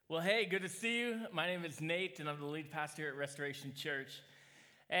Well, hey, good to see you. My name is Nate, and I'm the lead pastor here at Restoration Church.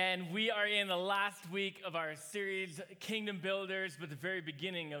 And we are in the last week of our series, Kingdom Builders, but the very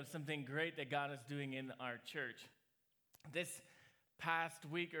beginning of something great that God is doing in our church. This past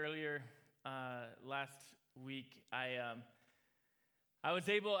week, last week, I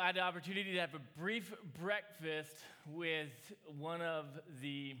had the opportunity to have a brief breakfast with one of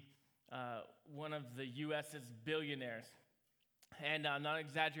the U.S.'s billionaires. And I'm not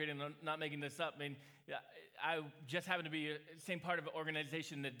exaggerating, I'm not making this up. I mean, I just happen to be the same part of an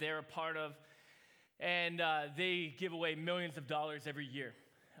organization that they're a part of, and they give away millions of dollars every year.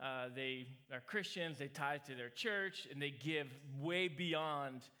 They are Christians, they tithe to their church, and they give way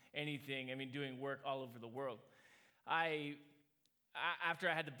beyond anything, doing work all over the world. After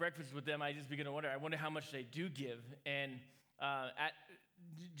I had the breakfast with them, I just began to wonder, how much they do give, and at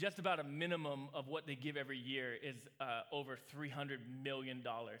just about a minimum of what they give every year is over $300 million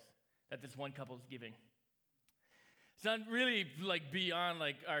that this one couple is giving. It's not really beyond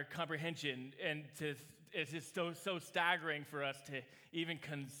our comprehension, and it's just so staggering for us to even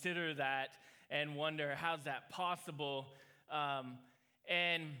consider that and wonder, how's that possible?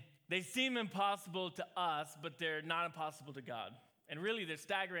 And they seem impossible to us, but they're not impossible to God. And really, they're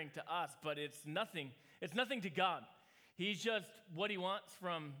staggering to us, but it's nothing to God. He's just, what he wants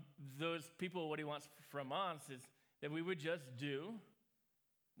from those people, what he wants from us is that we would just do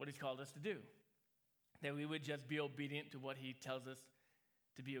what he's called us to do. That we would just be obedient to what he tells us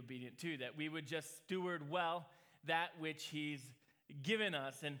to be obedient to. That we would just steward well that which he's given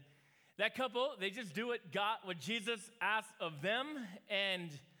us. And that couple, they just do what Jesus asked of them.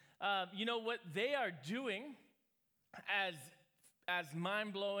 And what they are doing, as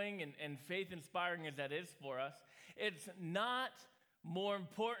mind-blowing and faith-inspiring as that is for us, it's not more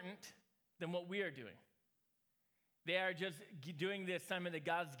important than what we are doing. They are just doing the assignment that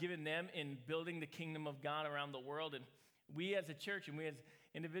God's given them in building the kingdom of God around the world. And we as a church and we as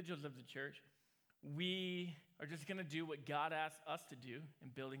individuals of the church, we are just going to do what God asks us to do in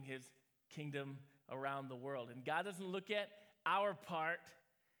building his kingdom around the world. And God doesn't look at our part,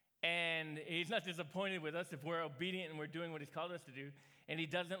 and he's not disappointed with us if we're obedient and we're doing what he's called us to do. And he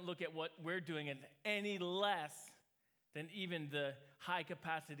doesn't look at what we're doing as any less than even the high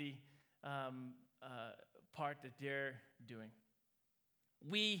capacity part that they're doing.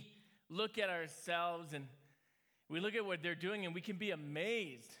 We look at ourselves and we look at what they're doing, and we can be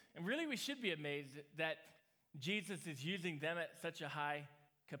amazed. And really, we should be amazed that Jesus is using them at such a high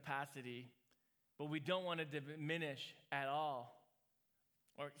capacity, but we don't want to diminish at all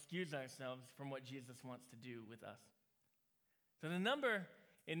or excuse ourselves from what Jesus wants to do with us. So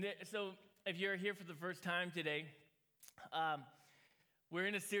so if you're here for the first time today, we're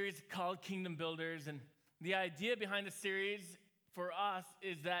in a series called Kingdom Builders, and the idea behind the series for us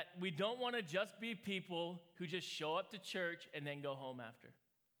is that we don't want to just be people who just show up to church and then go home after.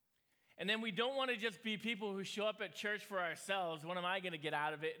 And then we don't want to just be people who show up at church for ourselves. What am I going to get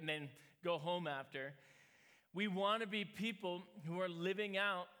out of it? And then go home after. We want to be people who are living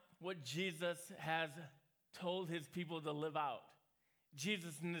out what Jesus has told his people to live out.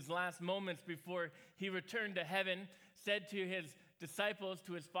 Jesus, in his last moments before he returned to heaven, said to his disciples,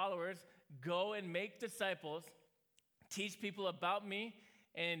 to his followers, go and make disciples, teach people about me,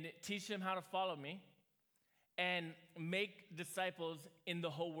 and teach them how to follow me, and make disciples in the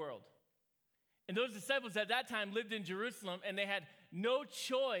whole world. And those disciples at that time lived in Jerusalem, and they had no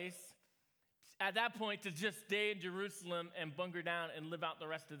choice at that point to just stay in Jerusalem and bunker down and live out the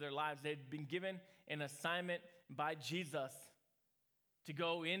rest of their lives. They'd been given an assignment by Jesus to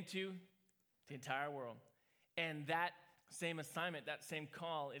go into the entire world. And that same assignment, that same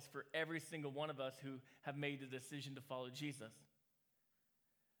call is for every single one of us who have made the decision to follow Jesus.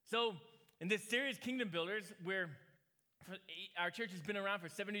 So in this series, Kingdom Builders, our church has been around for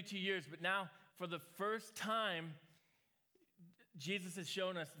 72 years, but now for the first time, Jesus has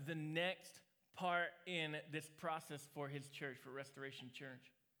shown us the next part in this process for his church, for Restoration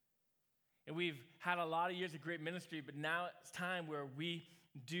Church. And we've had a lot of years of great ministry, but now it's time where we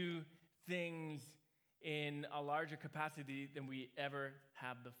do things in a larger capacity than we ever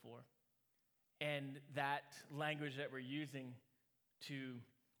have before. And that language that we're using to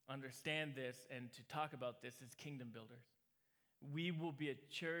understand this and to talk about this is kingdom builders. We will be a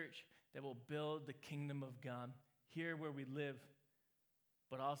church that will build the kingdom of God here where we live,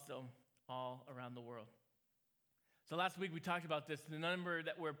 but also all around the world. So last week we talked about this. The number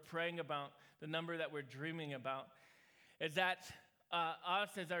that we're praying about, the number that we're dreaming about, is that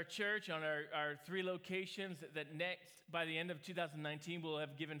us as our church on our 3 locations, that by the end of 2019, we'll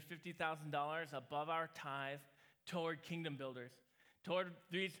have given $50,000 above our tithe toward Kingdom Builders, toward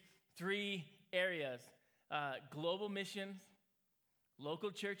these three areas: global missions,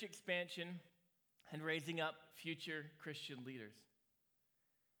 local church expansion, and raising up future Christian leaders.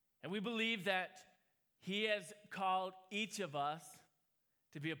 And we believe that he has called each of us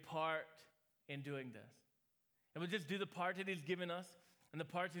to be a part in doing this. And we'll just do the part that he's given us and the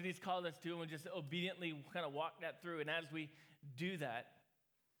parts that he's called us to, and we'll just obediently kind of walk that through. And as we do that,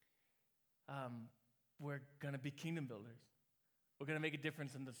 we're going to be kingdom builders. We're going to make a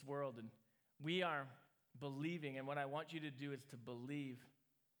difference in this world. And we are believing, and what I want you to do is to believe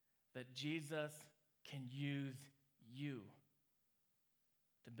that Jesus can use you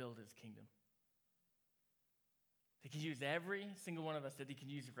to build his kingdom. He can use every single one of us, that he can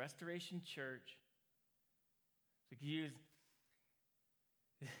use Restoration Church. He can use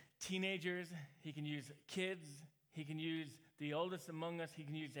teenagers, he can use kids, he can use the oldest among us, he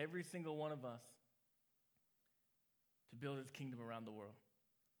can use every single one of us to build his kingdom around the world.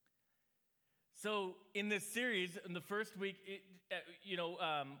 So in this series, in the first week,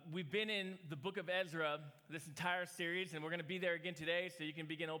 we've been in the book of Ezra this entire series, and we're going to be there again today, so you can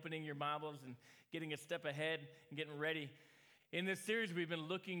begin opening your Bibles and getting a step ahead and getting ready. In this series, we've been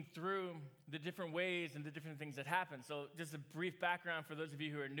looking through the different ways and the different things that happen. So just a brief background for those of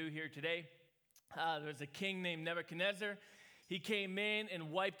you who are new here today. There was a king named Nebuchadnezzar. He came in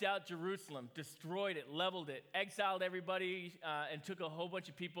and wiped out Jerusalem, destroyed it, leveled it, exiled everybody, and took a whole bunch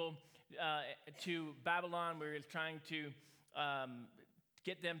of people to Babylon, where he was trying to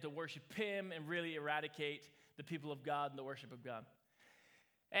get them to worship him and really eradicate the people of God and the worship of God.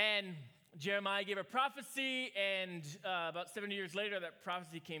 And Jeremiah gave a prophecy, and about 70 years later, that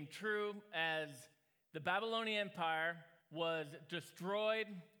prophecy came true as the Babylonian Empire was destroyed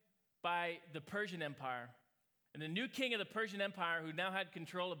by the Persian Empire. And the new king of the Persian Empire, who now had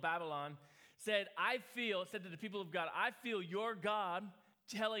control of Babylon, said to the people of God, I feel your God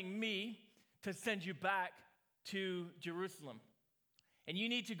telling me to send you back to Jerusalem. And you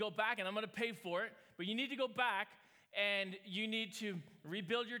need to go back, and I'm going to pay for it, but you need to go back, and you need to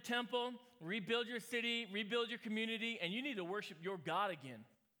rebuild your temple, rebuild your city, rebuild your community, and you need to worship your God again.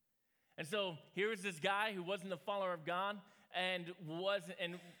 And so here was this guy who wasn't a follower of God and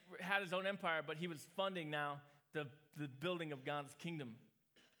had his own empire, but he was funding now the building of God's kingdom.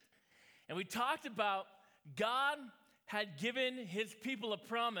 And we talked about God had given his people a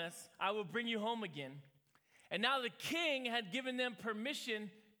promise, I will bring you home again. And now the king had given them permission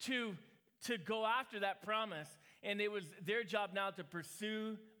to go after that promise. And it was their job now to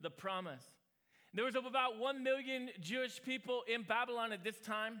pursue the promise. There was about 1 million Jewish people in Babylon at this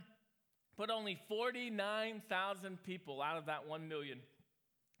time, but only 49,000 people out of that 1 million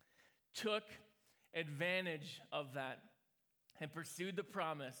took advantage of that and pursued the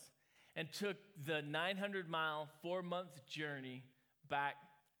promise and took the 900-mile, 4-month journey back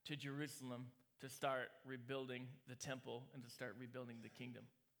to Jerusalem to start rebuilding the temple and to start rebuilding the kingdom.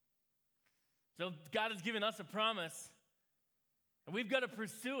 So God has given us a promise, and we've got to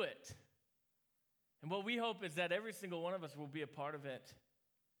pursue it. And what we hope is that every single one of us will be a part of it.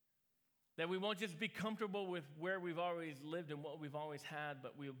 That we won't just be comfortable with where we've always lived and what we've always had,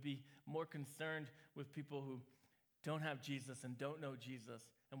 but we'll be more concerned with people who don't have Jesus and don't know Jesus,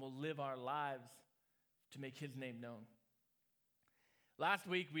 and will live our lives to make his name known. Last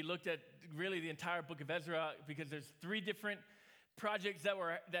week, we looked at really the entire book of Ezra, because there's 3 different projects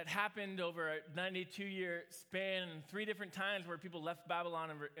that happened over a 92-year span, and 3 different times where people left Babylon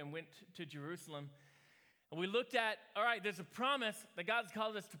and went to Jerusalem. And we looked at, all right, there's a promise that God's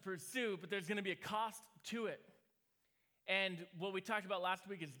called us to pursue, but there's going to be a cost to it. And what we talked about last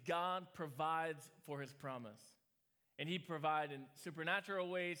week is God provides for his promise. And he provided in supernatural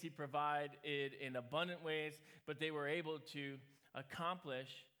ways, he provided in abundant ways, but they were able to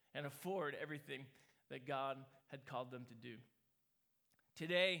accomplish and afford everything that God had called them to do.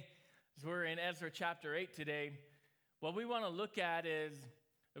 Today, as we're in Ezra chapter 8 today, what we want to look at is,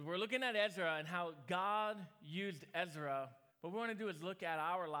 we're looking at Ezra and how God used Ezra. What we want to do is look at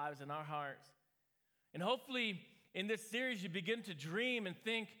our lives and our hearts. And hopefully, in this series, you begin to dream and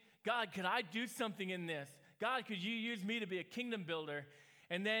think, God, could I do something in this? God, could you use me to be a kingdom builder?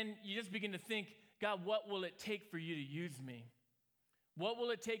 And then you just begin to think, God, what will it take for you to use me? What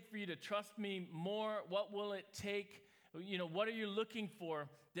will it take for you to trust me more? What will it take? What are you looking for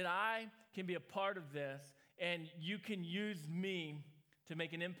that I can be a part of this and you can use me to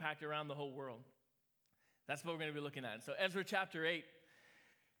make an impact around the whole world? That's what we're going to be looking at. So Ezra chapter 8.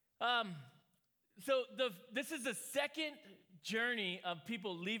 This is the second journey of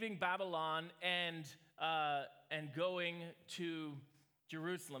people leaving Babylon and going to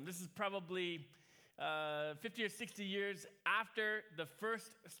Jerusalem. This is probably 50 or 60 years after the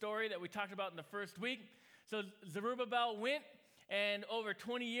first story that we talked about in the first week. So Zerubbabel went, and over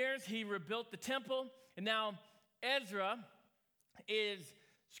 20 years, he rebuilt the temple. And now Ezra is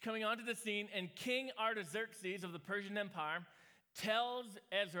coming onto the scene, and King Artaxerxes of the Persian Empire tells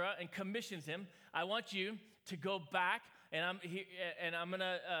Ezra and commissions him, I want you to go back, and I'm going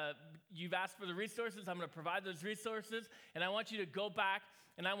to, you've asked for the resources, I'm going to provide those resources, and I want you to go back,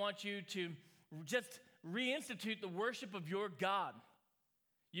 and I want you to just reinstitute the worship of your God.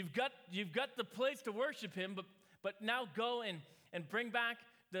 You've got the place to worship him, but now go and bring back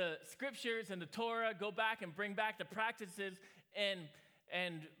the scriptures and the Torah, go back and bring back the practices,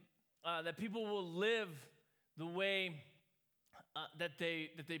 and that people will live the way that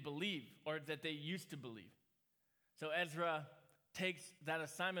they believe, or that they used to believe. So Ezra takes that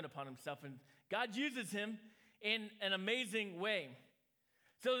assignment upon himself, and God uses him in an amazing way.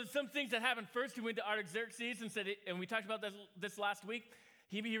 So there's some things that happened. First, he went to Artaxerxes and said, and we talked about this last week,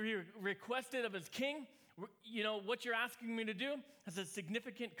 he requested of his king, what you're asking me to do has a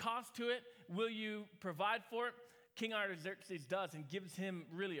significant cost to it. Will you provide for it? King Artaxerxes does, and gives him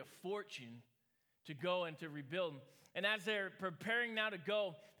really a fortune to go and to rebuild. And as they're preparing now to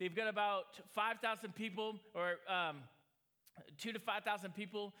go, they've got about 5,000 people, or 2,000 to 5,000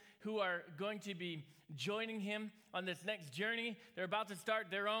 people who are going to be joining him on this next journey. They're about to start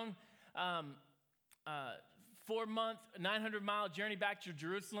their own 4-month, 900-mile journey back to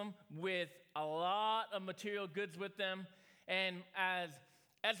Jerusalem with a lot of material goods with them. And as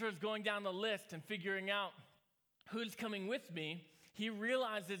Ezra's going down the list and figuring out who's coming with me, he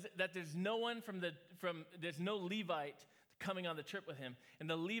realizes that there's no one there's no Levite coming on the trip with him. And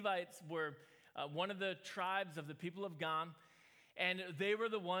the Levites were one of the tribes of the people of God, and they were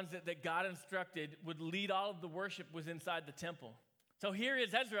the ones that God instructed would lead all of the worship was inside the temple. So here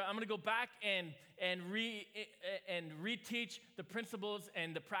is Ezra. I'm going to go back and reteach the principles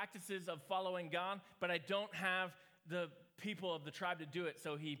and the practices of following God, but I don't have the people of the tribe to do it.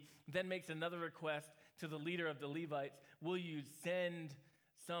 So he then makes another request to the leader of the Levites, will you send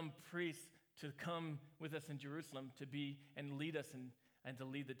some priests to come with us in Jerusalem to be and lead us and to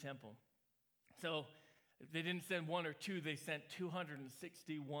lead the temple? So they didn't send one or two, they sent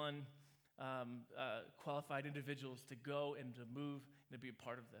 261 qualified individuals to go and to move and to be a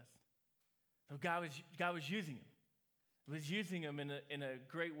part of this. So God was using him. He was using him in a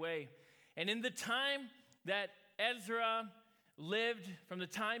great way. And in the time that Ezra lived, from the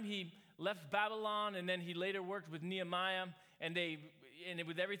time he left Babylon, and then he later worked with Nehemiah, and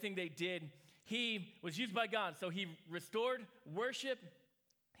with everything they did, he was used by God. So he restored worship.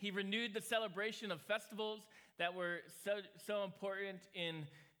 He renewed the celebration of festivals that were so important in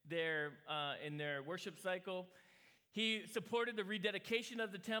their worship cycle. He supported the rededication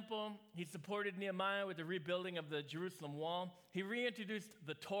of the temple. He supported Nehemiah with the rebuilding of the Jerusalem wall. He reintroduced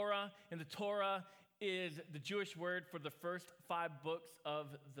the Torah, and the Torah is the Jewish word for the first 5 books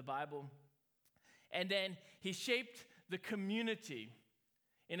of the Bible. And then he shaped the community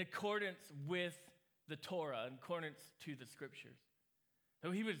in accordance with the Torah, in accordance to the scriptures.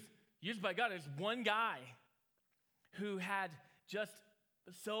 So he was used by God as one guy who had just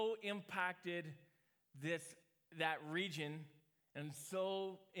so impacted that region and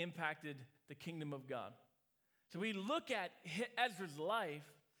so impacted the kingdom of God. So we look at Ezra's life.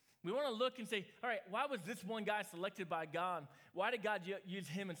 We want to look and say, all right, why was this one guy selected by God? Why did God use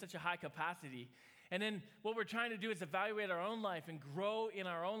him in such a high capacity? And then what we're trying to do is evaluate our own life and grow in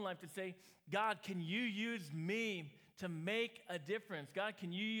our own life to say, God, can you use me to make a difference? God,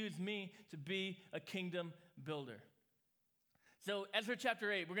 can you use me to be a kingdom builder? So Ezra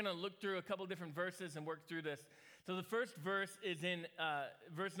chapter 8, we're going to look through a couple different verses and work through this. So the first verse is in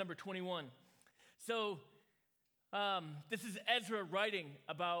verse number 21. So this is Ezra writing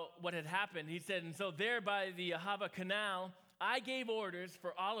about what had happened. He said, and so there by the Ahava Canal, I gave orders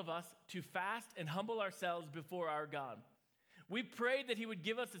for all of us to fast and humble ourselves before our God. We prayed that he would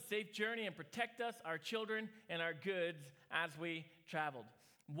give us a safe journey and protect us, our children, and our goods as we traveled.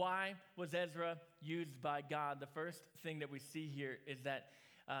 Why was Ezra used by God? The first thing that we see here is that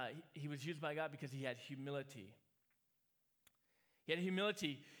he was used by God because he had humility. He had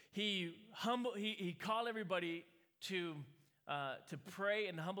humility. He called everybody to pray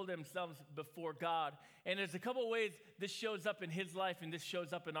and humble themselves before God. And there's a couple ways this shows up in his life and this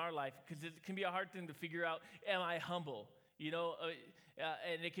shows up in our life, because it can be a hard thing to figure out, am I humble?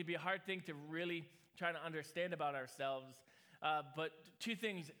 And it can be a hard thing to really try to understand about ourselves. But 2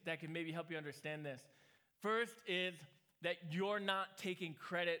 things that can maybe help you understand this. First is that you're not taking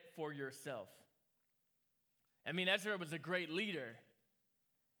credit for yourself. I mean, Ezra was a great leader.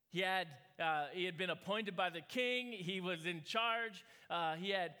 He had been appointed by the king. He was in charge. He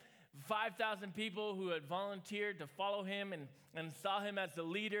had 5,000 people who had volunteered to follow him and saw him as the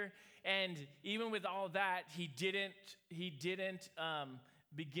leader. And even with all that, he didn't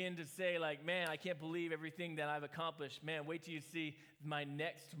begin to say, like, man, I can't believe everything that I've accomplished. Man, wait till you see my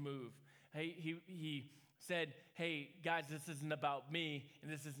next move. He said, hey, guys, this isn't about me,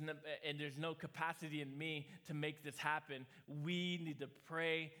 and there's no capacity in me to make this happen. We need to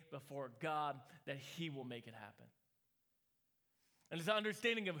pray before God that he will make it happen. And it's an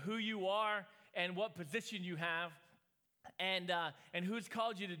understanding of who you are and what position you have and who's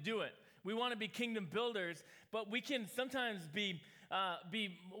called you to do it. We want to be kingdom builders, but we can sometimes be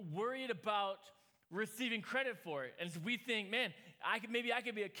worried about receiving credit for it. And so we think, man, maybe I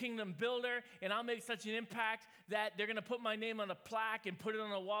could be a kingdom builder and I'll make such an impact that they're going to put my name on a plaque and put it on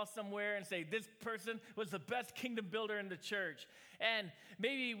a wall somewhere and say, this person was the best kingdom builder in the church. And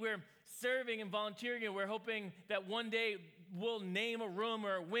maybe we're serving and volunteering and we're hoping that one day we'll name a room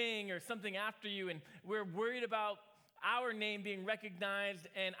or a wing or something after you, and we're worried about our name being recognized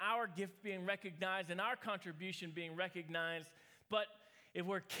and our gift being recognized and our contribution being recognized. But if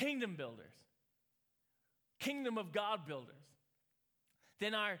we're kingdom builders, kingdom of God builders,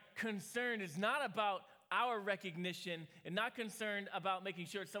 then our concern is not about our recognition and not concerned about making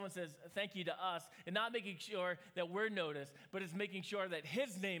sure someone says thank you to us and not making sure that we're noticed, but it's making sure that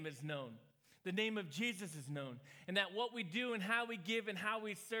his name is known. The name of Jesus is known, and that what we do and how we give and how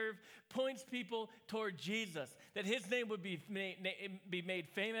we serve points people toward Jesus, that his name would be made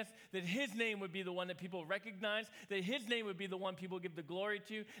famous, that his name would be the one that people recognize, that his name would be the one people give the glory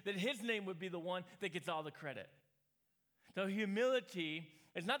to, that his name would be the one that gets all the credit. So humility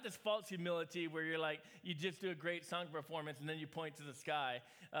is not this false humility where you're like, you just do a great song performance and then you point to the sky,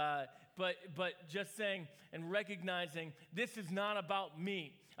 but just saying and recognizing this is not about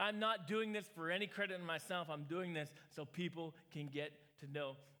me. I'm not doing this for any credit in myself. I'm doing this so people can get to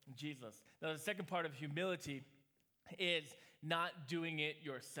know Jesus. Now, the second part of humility is not doing it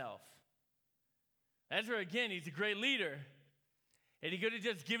yourself. Ezra, again, he's a great leader. And he could have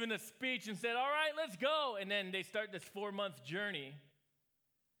just given a speech and said, all right, let's go. And then they start this 4-month journey.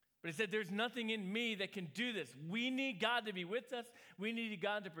 But he said, there's nothing in me that can do this. We need God to be with us. We need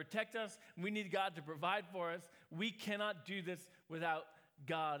God to protect us. We need God to provide for us. We cannot do this without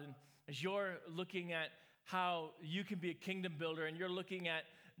God. And as you're looking at how you can be a kingdom builder and you're looking at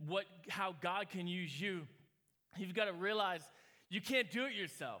how God can use you, you've got to realize you can't do it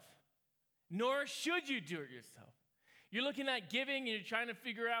yourself, nor should you do it yourself. You're looking at giving and you're trying to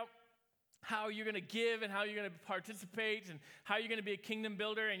figure out how you're going to give and how you're going to participate and how you're going to be a kingdom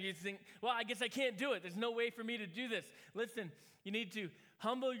builder, and you think, well, I guess I can't do it. There's no way for me to do this. Listen, you need to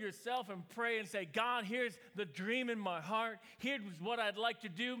humble yourself and pray and say, God, here's the dream in my heart. Here's what I'd like to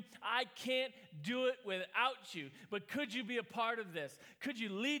do. I can't do it without you, but could you be a part of this? Could you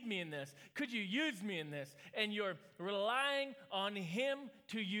lead me in this? Could you use me in this? And you're relying on him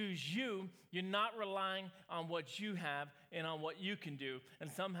to use you. You're not relying on what you have and on what you can do,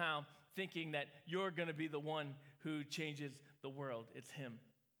 and somehow thinking that you're going to be the one who changes the world. It's him.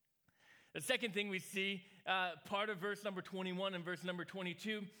 The second thing we see, part of verse number 21 and verse number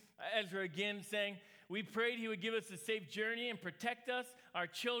 22, Ezra again saying, we prayed he would give us a safe journey and protect us, our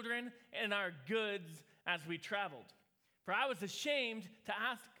children, and our goods as we traveled. For I was ashamed to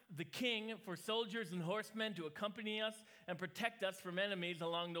ask the king for soldiers and horsemen to accompany us and protect us from enemies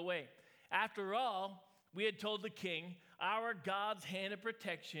along the way. After all, we had told the king, our God's hand of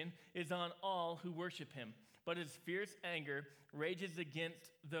protection is on all who worship him, but his fierce anger rages against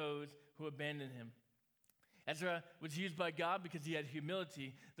those who abandon him. Ezra was used by God because he had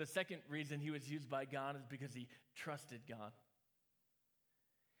humility. The second reason he was used by God is because he trusted God.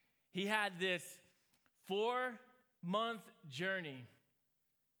 He had this 4-month journey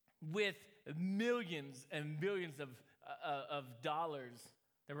with millions and billions of dollars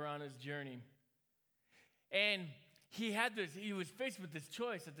that were on his journey. And he was faced with this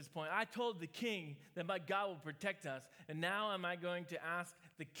choice at this point. I told the king that my God will protect us, and now am I going to ask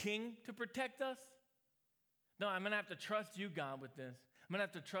the king to protect us? No, I'm going to have to trust you, God, with this. I'm going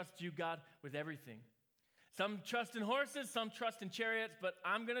to have to trust you, God, with everything. Some trust in horses, some trust in chariots, but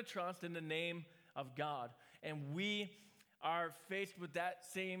I'm going to trust in the name of God. And we are faced with that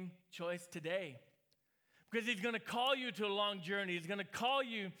same choice today. Because he's going to call you to a long journey. He's going to call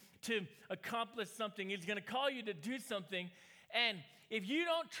you to accomplish something. He's going to call you to do something. And if you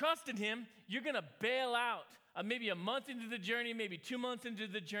don't trust in him, you're going to bail out. Maybe a month into the journey, maybe 2 months into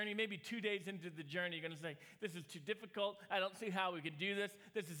the journey, maybe 2 days into the journey. You're going to say, this is too difficult. I don't see how we could do this.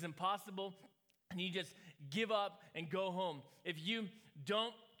 This is impossible. And you just give up and go home. If you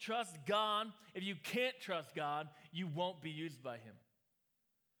don't trust God, if you can't trust God, you won't be used by him.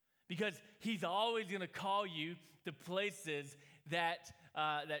 Because he's always going to call you to places that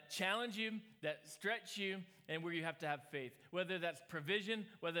challenge you, that stretch you, and where you have to have faith. Whether that's provision,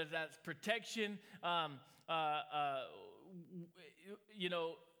 whether that's protection,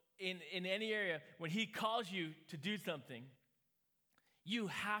 in any area, when he calls you to do something, you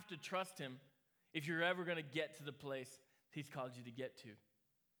have to trust him if you're ever going to get to the place he's called you to get to.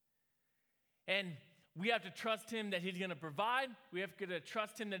 And we have to trust him that he's going to provide. We have to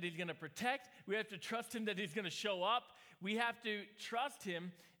trust him that he's going to protect. We have to trust him that he's going to show up. We have to trust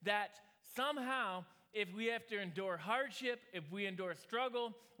him that somehow, if we have to endure hardship, if we endure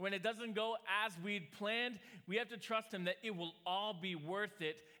struggle, when it doesn't go as we'd planned, we have to trust him that it will all be worth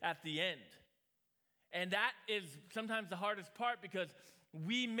it at the end. And that is sometimes the hardest part, because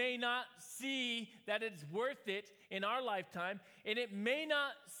we may not see that it's worth it in our lifetime, and it may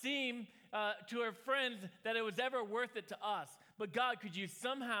not seem to our friends that it was ever worth it to us. But God, could you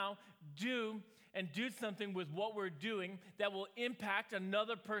somehow do something with what we're doing that will impact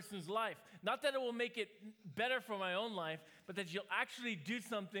another person's life? Not that it will make it better for my own life, but that you'll actually do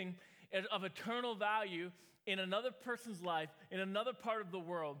something of eternal value in another person's life, in another part of the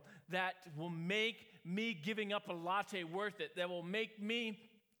world, that will make me giving up a latte worth it, that will make me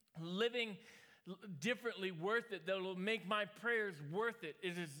living differently worth it, that will make my prayers worth it.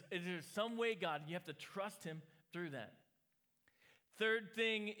 Is there some way, God, you have to trust him through that. Third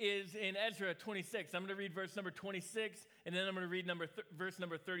thing is in Ezra 26. I'm going to read verse number 26, and then I'm going to read verse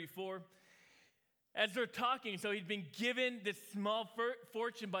number 34. Ezra talking, so he'd been given this small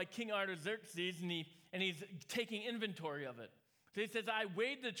fortune by King Artaxerxes, and he's taking inventory of it. So he says, I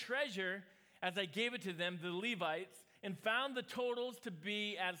weighed the treasure as I gave it to them, the Levites, and found the totals to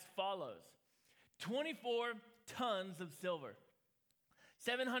be as follows. 24 tons of silver,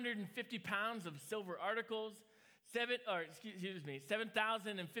 750 pounds of silver articles,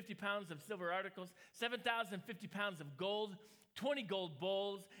 7,050 pounds of silver articles, 7,050 pounds of gold, 20 gold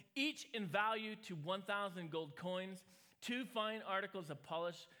bowls, each in value to 1,000 gold coins, 2 fine articles of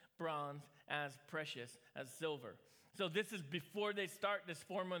polished bronze as precious as silver. So this is before they start this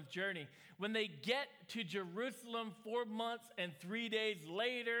 4-month journey. When they get to Jerusalem 4 months and 3 days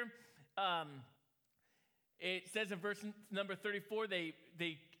later, it says in verse number 34, they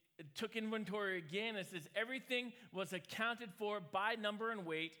took inventory again. It says everything was accounted for by number and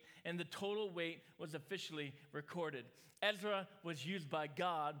weight, and the total weight was officially recorded. Ezra was used by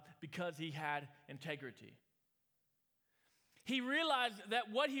God because he had integrity. He realized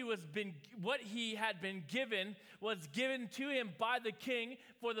that what he had been given was given to him by the king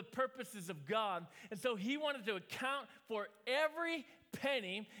for the purposes of God. And so he wanted to account for every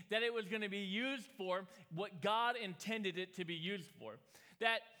penny that it was going to be used for, what God intended it to be used for.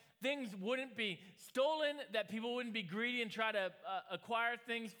 That things wouldn't be stolen, that people wouldn't be greedy and try to acquire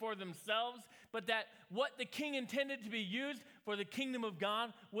things for themselves, but that what the king intended to be used for the kingdom of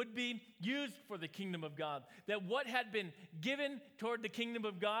God would be used for the kingdom of God. That what had been given toward the kingdom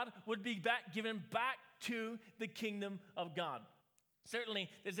of God would be given back to the kingdom of God. Certainly,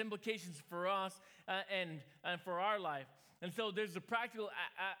 there's implications for us and for our life. And so there's a practical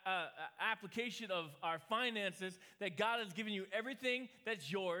application of our finances, that God has given you everything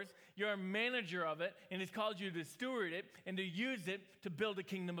that's yours. You're a manager of it, and he's called you to steward it and to use it to build the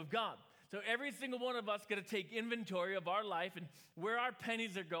kingdom of God. So every single one of us got to take inventory of our life and where our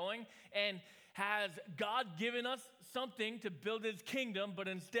pennies are going. And has God given us something to build his kingdom, but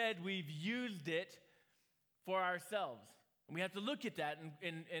instead we've used it for ourselves? And we have to look at that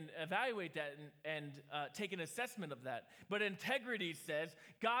and evaluate that and take an assessment of that. But integrity says,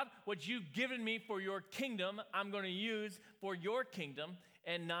 God, what you've given me for your kingdom, I'm going to use for your kingdom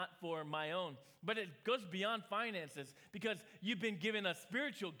and not for my own. But it goes beyond finances, because you've been given a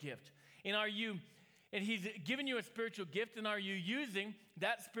spiritual gift. And he's given you a spiritual gift, and are you using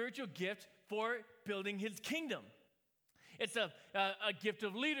that spiritual gift for building his kingdom? It's a gift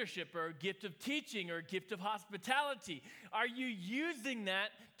of leadership, or a gift of teaching, or a gift of hospitality. Are you using that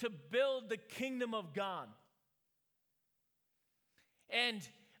to build the kingdom of God? And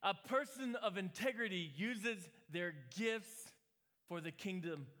a person of integrity uses their gifts for the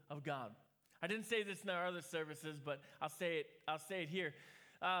kingdom of God. I didn't say this in our other services, but I'll say it here.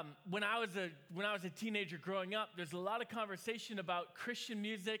 When I was a teenager growing up, there's a lot of conversation about Christian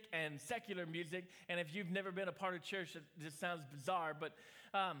music and secular music. And if you've never been a part of church, it just sounds bizarre. But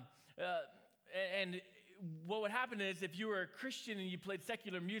and what would happen is if you were a Christian and you played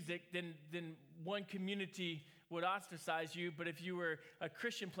secular music, then one community would ostracize you. But if you were a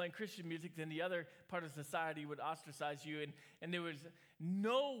Christian playing Christian music, then the other part of society would ostracize you. And there was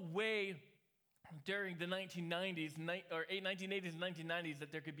no way during the 1990s, 1980s and 1990s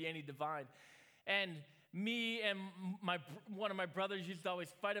that there could be any divide. And me and one of my brothers used to always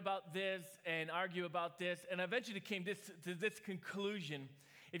fight about this and argue about this. And I eventually came to this conclusion.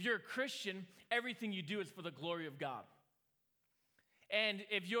 If you're a Christian, everything you do is for the glory of God. And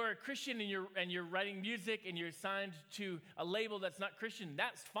if you're a Christian and you're writing music and you're signed to a label that's not Christian,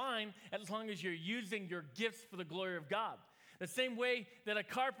 that's fine as long as you're using your gifts for the glory of God. The same way that a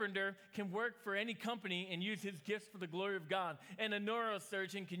carpenter can work for any company and use his gifts for the glory of God. And a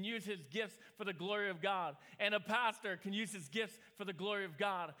neurosurgeon can use his gifts for the glory of God. And a pastor can use his gifts for the glory of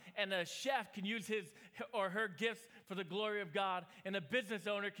God. And a chef can use his or her gifts for the glory of God. And a business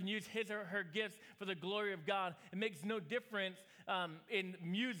owner can use his or her gifts for the glory of God. It makes no difference in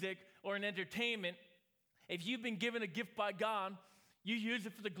music or in entertainment. If you've been given a gift by God, you use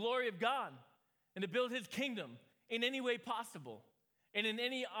it for the glory of God and to build his kingdom in any way possible and in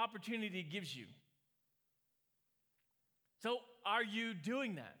any opportunity it gives you. So are you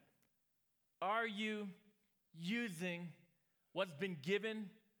doing that? Are you using what's been given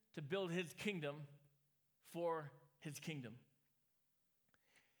to build his kingdom for his kingdom?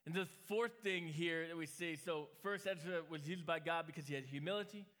 And the fourth thing here that we see, so first Ezra was used by God because he had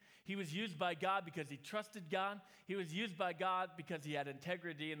humility. He was used by God because he trusted God. He was used by God because he had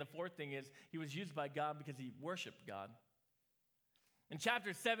integrity. And the fourth thing is he was used by God because he worshiped God. In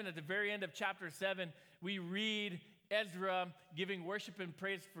chapter 7, at the very end of chapter 7, we read Ezra giving worship and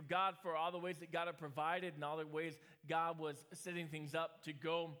praise for God for all the ways that God had provided and all the ways God was setting things up to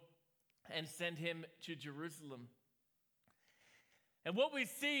go and send him to Jerusalem. And what we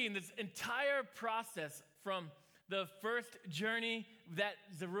see in this entire process from the first journey that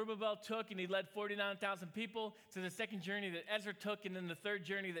Zerubbabel took, and he led 49,000 people, to the second journey that Ezra took, and then the third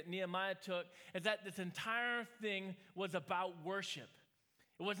journey that Nehemiah took, is that this entire thing was about worship.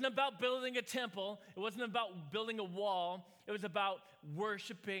 It wasn't about building a temple. It wasn't about building a wall. It was about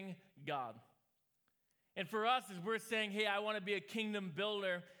worshiping God. And for us, as we're saying, hey, I want to be a kingdom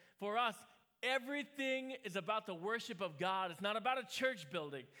builder, for us, everything is about the worship of God. It's not about a church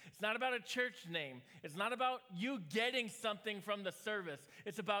building. It's not about a church name. It's not about you getting something from the service.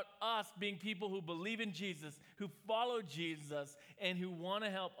 It's about us being people who believe in Jesus, who follow Jesus, and who want to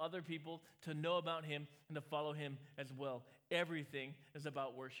help other people to know about him and to follow him as well. Everything is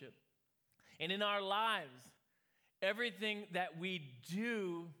about worship. And in our lives, everything that we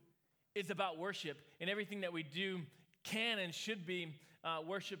do is about worship, and everything that we do can and should be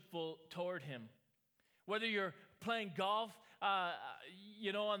worshipful toward him. Whether you're playing golf,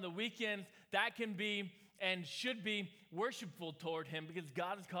 on the weekends, that can be and should be worshipful toward him because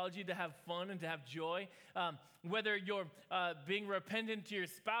God has called you to have fun and to have joy. Whether you're being repentant to your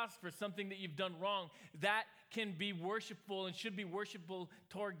spouse for something that you've done wrong, that can be worshipful and should be worshipful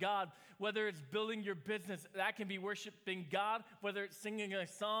toward God. Whether it's building your business, that can be worshiping God. Whether it's singing a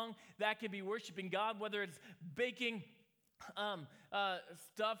song, that can be worshiping God. Whether it's baking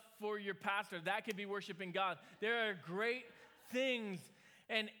stuff for your pastor, that could be worshiping God. There are great things,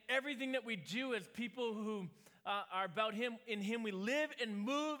 and everything that we do as people who are about him, in him we live and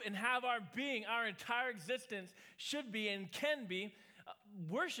move and have our being, our entire existence should be and can be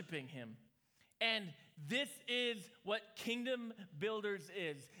worshiping him. And this is what kingdom builders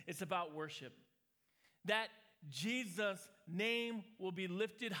is. It's about worship. That Jesus' name will be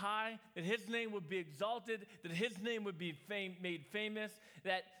lifted high, that his name would be exalted, that his name would be made famous,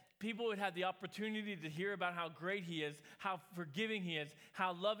 that people would have the opportunity to hear about how great he is, how forgiving he is,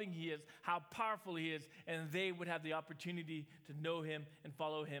 how loving he is, how powerful he is, and they would have the opportunity to know him and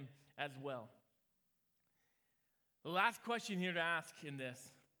follow him as well. The last question here to ask in this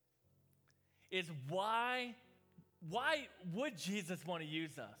is why would Jesus want to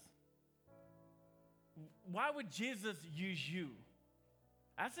use us? Why would Jesus use you?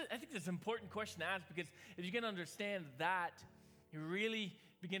 I think that's an important question to ask because if you can understand that, it really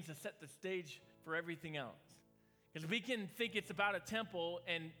begins to set the stage for everything else. Because we can think it's about a temple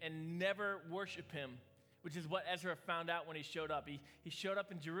and never worship him, which is what Ezra found out when he showed up. He showed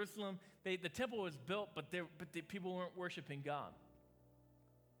up in Jerusalem. The temple was built, but the people weren't worshiping God.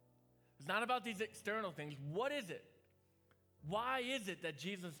 It's not about these external things. What is it? Why is it that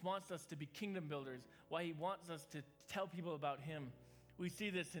Jesus wants us to be kingdom builders? Why he wants us to tell people about him? We see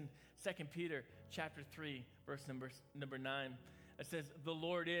this in 2 Peter chapter 3, verse number 9. It says, the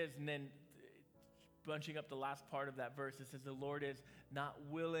Lord is, and then bunching up the last part of that verse, it says, the Lord is not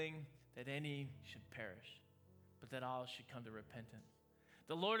willing that any should perish, but that all should come to repentance.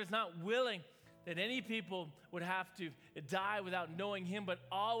 The Lord is not willing that any people would have to die without knowing him, but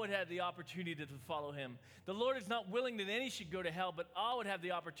all would have the opportunity to follow him. The Lord is not willing that any should go to hell, but all would have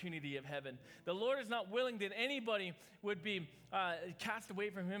the opportunity of heaven. The Lord is not willing that anybody would be cast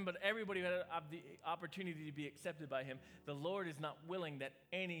away from him, but everybody would have the opportunity to be accepted by him. The Lord is not willing that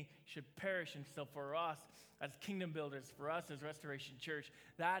any should perish. And so for us as kingdom builders, for us as Restoration Church,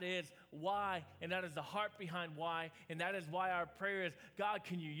 that is why, and that is the heart behind why, and that is why our prayer is, God,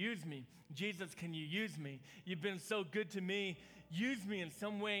 can you use me? Jesus, can you use me? You've been so good to me. Use me in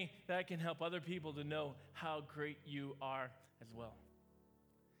some way that I can help other people to know how great you are as well.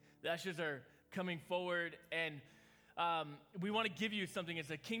 The ushers are coming forward, and we want to give you something. It's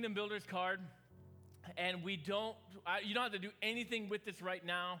a Kingdom Builders card, and you don't have to do anything with this right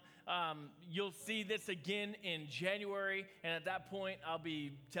now. You'll see this again in January, and at that point, I'll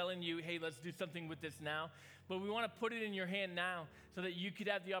be telling you, hey, let's do something with this now. But we want to put it in your hand now so that you could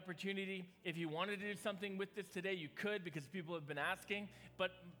have the opportunity. If you wanted to do something with this today, you could, because people have been asking.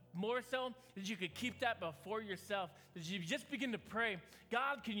 But more so, that you could keep that before yourself, that you just begin to pray,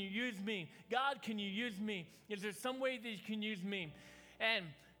 God, can you use me? God, can you use me? Is there some way that you can use me? And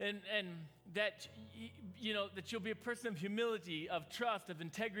that, that you'll be a person of humility, of trust, of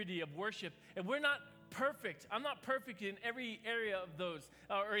integrity, of worship. And we're not perfect. I'm not perfect in every area of those,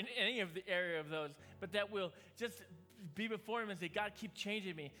 or in any of the area of those, but that we'll just be before him and say, God, keep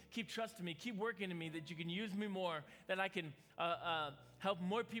changing me, keep trusting me, keep working in me, that you can use me more, that I can help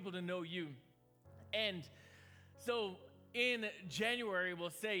more people to know you. And so in January, we'll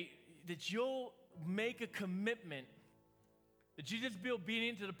say that you'll make a commitment, that you just be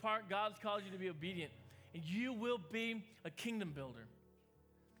obedient to the part God's called you to be obedient, and you will be a kingdom builder.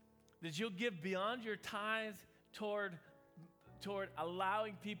 That you'll give beyond your tithes toward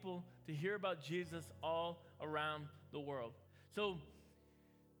allowing people to hear about Jesus all around the world. So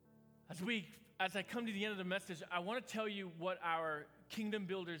as I come to the end of the message, I want to tell you what our Kingdom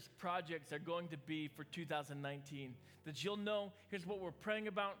Builders projects are going to be for 2019. That you'll know, here's what we're praying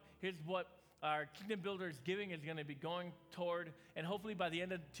about, here's what our Kingdom Builders giving is going to be going toward, and hopefully by the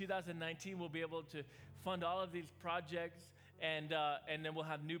end of 2019, we'll be able to fund all of these projects, and then we'll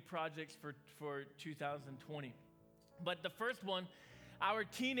have new projects for 2020. But the first one, our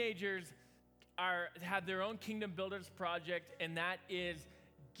teenagers have their own Kingdom Builders project, and that is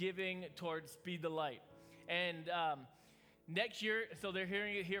giving towards Speed the Light. And next year, so they're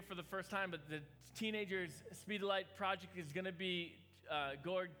hearing it here for the first time, but the teenagers' Speed the Light project is going to be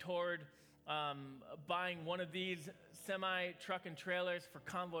going toward buying one of these semi-truck and trailers for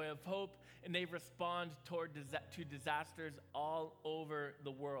Convoy of Hope, and they respond to disasters all over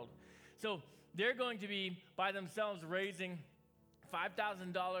the world. So they're going to be, by themselves, raising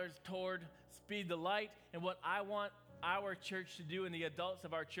 $5,000 toward Speed the Light, and what I want our church to do and the adults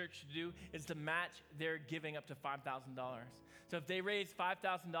of our church to do is to match their giving up to $5,000. So if they raise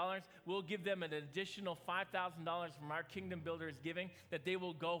 $5,000, we'll give them an additional $5,000 from our Kingdom Builders giving, that they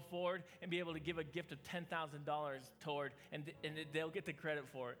will go forward and be able to give a gift of $10,000 toward, and they'll get the credit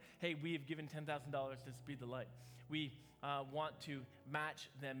for it. Hey, we have given $10,000 to Speed the Light. We want to match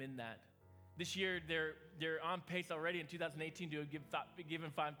them in that. This year, they're on pace already in 2018 to give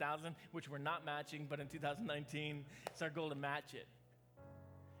them $5,000, which we're not matching, but in 2019, it's our goal to match it.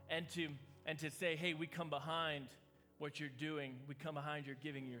 And to say, hey, we come behind what you're doing. We come behind your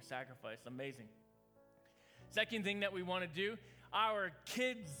giving, your sacrifice. Amazing. Second thing that we want to do, our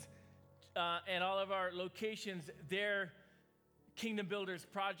kids and all of our locations, their Kingdom Builders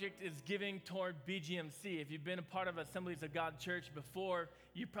project is giving toward BGMC. If you've been a part of Assemblies of God Church before,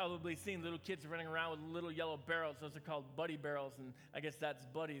 you've probably seen little kids running around with little yellow barrels. Those are called Buddy barrels, and I guess that's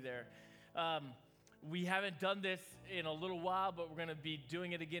Buddy there. We haven't done this in a little while, but we're going to be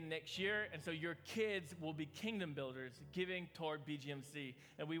doing it again next year. And so your kids will be Kingdom Builders giving toward BGMC.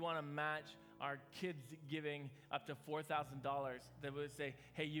 And we want to match our kids giving up to $4,000. That would say,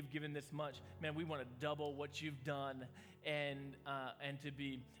 hey, you've given this much. Man, we want to double what you've done, and to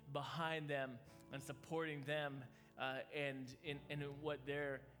be behind them and supporting them and in what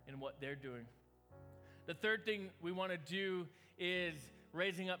they're doing. The third thing we want to do is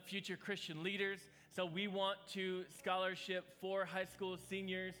raising up future Christian leaders. So we want to scholarship for high school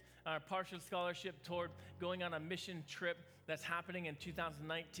seniors, partial scholarship toward going on a mission trip that's happening in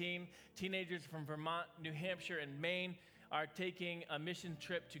 2019. Teenagers from Vermont, New Hampshire, and Maine are taking a mission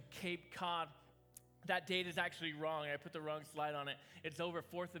trip to Cape Cod. That date is actually wrong. I put the wrong slide on it. It's over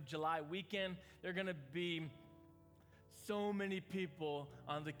 4th of July weekend. There are going to be so many people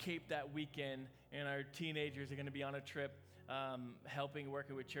on the Cape that weekend, and our teenagers are going to be on a trip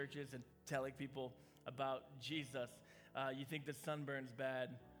working with churches and telling people about Jesus. You think the sunburn's bad?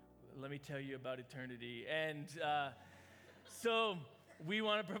 Let me tell you about eternity. And so we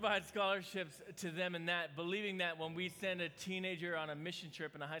want to provide scholarships to them in that, believing that when we send a teenager on a mission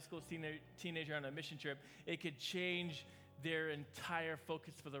trip, and a high school teenager on a mission trip, it could change their entire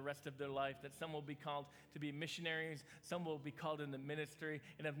focus for the rest of their life, that some will be called to be missionaries, some will be called in the ministry,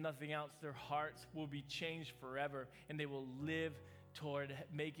 and if nothing else, their hearts will be changed forever, and they will live toward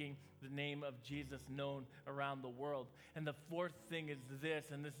making the name of Jesus known around the world. And the fourth thing is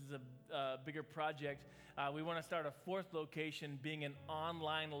this, and this is a bigger project. We want to start a fourth location, being an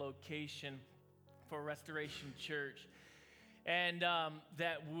online location for Restoration Church. And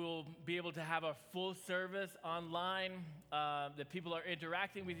that we'll be able to have a full service online, that people are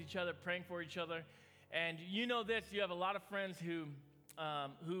interacting with each other, praying for each other. And you know this, you have a lot of friends who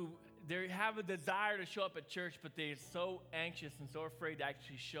they have a desire to show up at church, but they're so anxious and so afraid to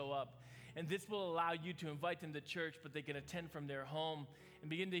actually show up. And this will allow you to invite them to church, but they can attend from their home and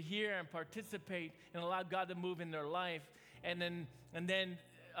begin to hear and participate and allow God to move in their life. And then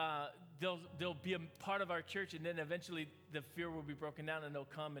they'll be a part of our church, and then eventually the fear will be broken down and they'll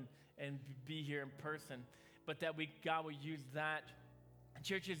come and be here in person. But that God will use that.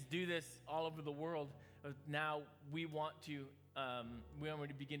 Churches do this all over the world. Now we want to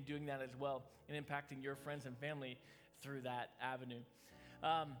begin doing that as well and impacting your friends and family through that avenue.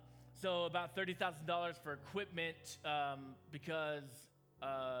 So about $30,000 for equipment, because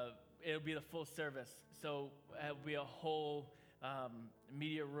it'll be the full service. So it'll be a whole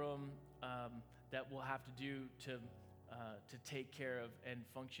media room that we'll have to do to take care of and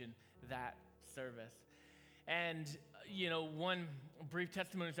function that service. And one brief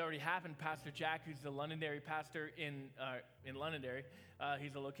testimony has already happened. Pastor Jack, who's the Londonderry pastor in Londonderry,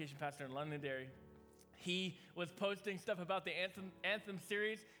 he's a location pastor in Londonderry. He was posting stuff about the Anthem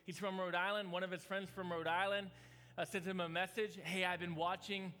series. He's from Rhode Island. One of his friends from Rhode Island sent him a message. Hey, I've been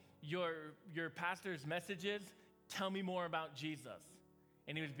watching your pastor's messages. Tell me more about Jesus.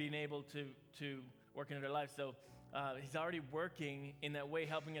 And he was being able to work into their life. So he's already working in that way,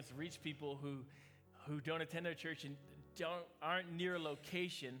 helping us reach people who don't attend our church and aren't near a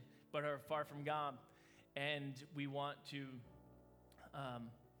location but are far from God. And we want to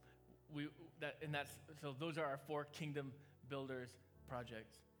so those are our 4 Kingdom Builders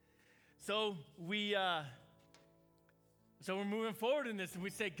projects. So we're moving forward in this, and we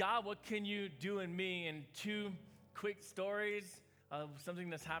say, God, what can you do in me? And 2 quick stories of something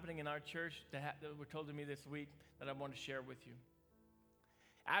that's happening in our church that were told to me this week that I want to share with you.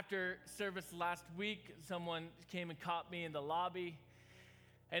 After service last week, someone came and caught me in the lobby,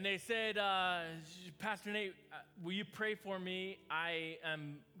 and they said, Pastor Nate, will you pray for me? I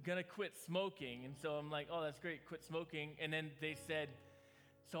am going to quit smoking. And so I'm like, oh, that's great, quit smoking. And then they said,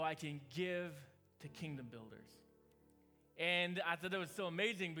 so I can give to Kingdom Builders. And I thought that was so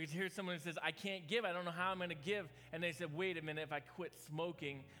amazing, because here's someone who says, I can't give. I don't know how I'm going to give. And they said, wait a minute, if I quit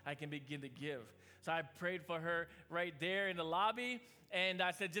smoking, I can begin to give. So I prayed for her right there in the lobby. And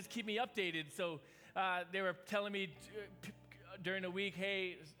I said, just keep me updated. So they were telling me during the week,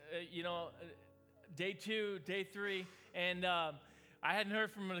 hey, day 2, day 3. And I hadn't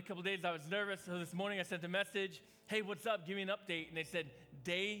heard from them in a couple of days. I was nervous. So this morning I sent a message, hey, what's up? Give me an update. And they said,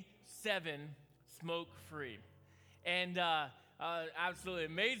 day 7, smoke free. And absolutely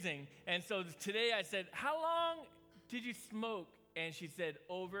amazing. And so today I said, how long did you smoke? And she said,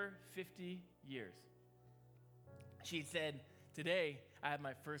 over 50 years. She said, today I have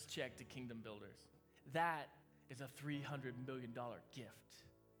my first check to Kingdom Builders. That is a $300 million gift.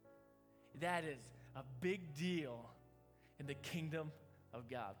 That is a big deal in the kingdom of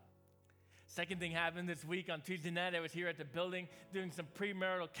God. Second thing happened this week on Tuesday night. I was here at the building doing some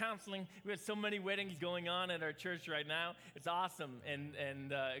premarital counseling. We have so many weddings going on at our church right now. It's awesome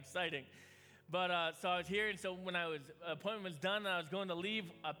and exciting. But so I was here, and so when appointment was done and I was going to leave,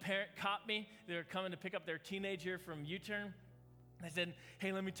 a parent caught me. They were coming to pick up their teenager from U-turn. I said,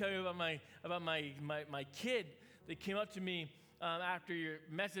 hey, let me tell you about my kid. They came up to me after your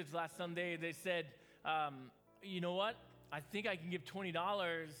message last Sunday. They said, you know what? I think I can give $20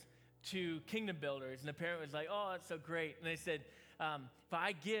 to Kingdom Builders. And the parent was like, oh, that's so great. And they said, if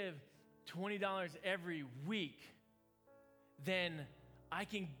I give $20 every week, then I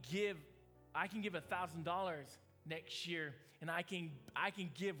can give $1,000 next year, and I can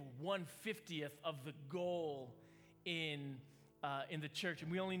give 1/50th of the goal in the church,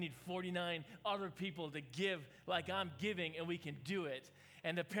 and we only need 49 other people to give like I'm giving, and we can do it.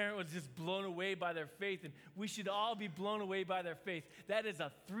 And the parent was just blown away by their faith, and we should all be blown away by their faith. That is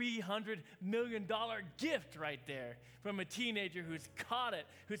a $300 million gift right there from a teenager who's caught it,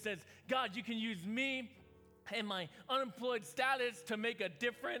 who says, God, you can use me and my unemployed status to make a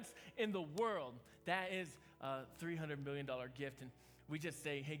difference in the world. That is a $300 million gift. And we just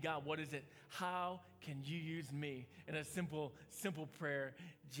say, hey, God, what is it? How can you use me? In a simple prayer,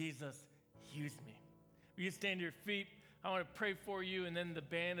 Jesus, use me. Will you stand to your feet? I want to pray for you, and then the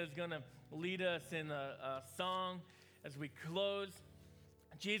band is going to lead us in a song as we close.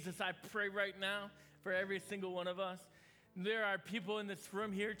 Jesus, I pray right now for every single one of us. There are people in this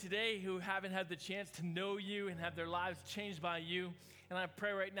room here today who haven't had the chance to know you and have their lives changed by you. And I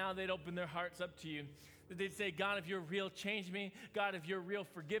pray right now they'd open their hearts up to you. That they'd say, God, if you're real, change me. God, if you're real,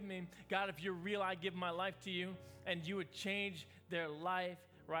 forgive me. God, if you're real, I give my life to you. And you would change their life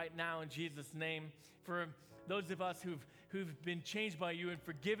right now in Jesus' name. For those of us who've been changed by you and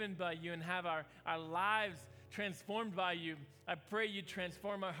forgiven by you and have our lives transformed by you, I pray you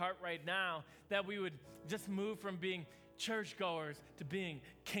transform our heart right now, that we would just move from being churchgoers to being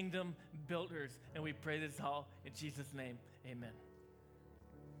kingdom builders. And we pray this all in Jesus' name. Amen.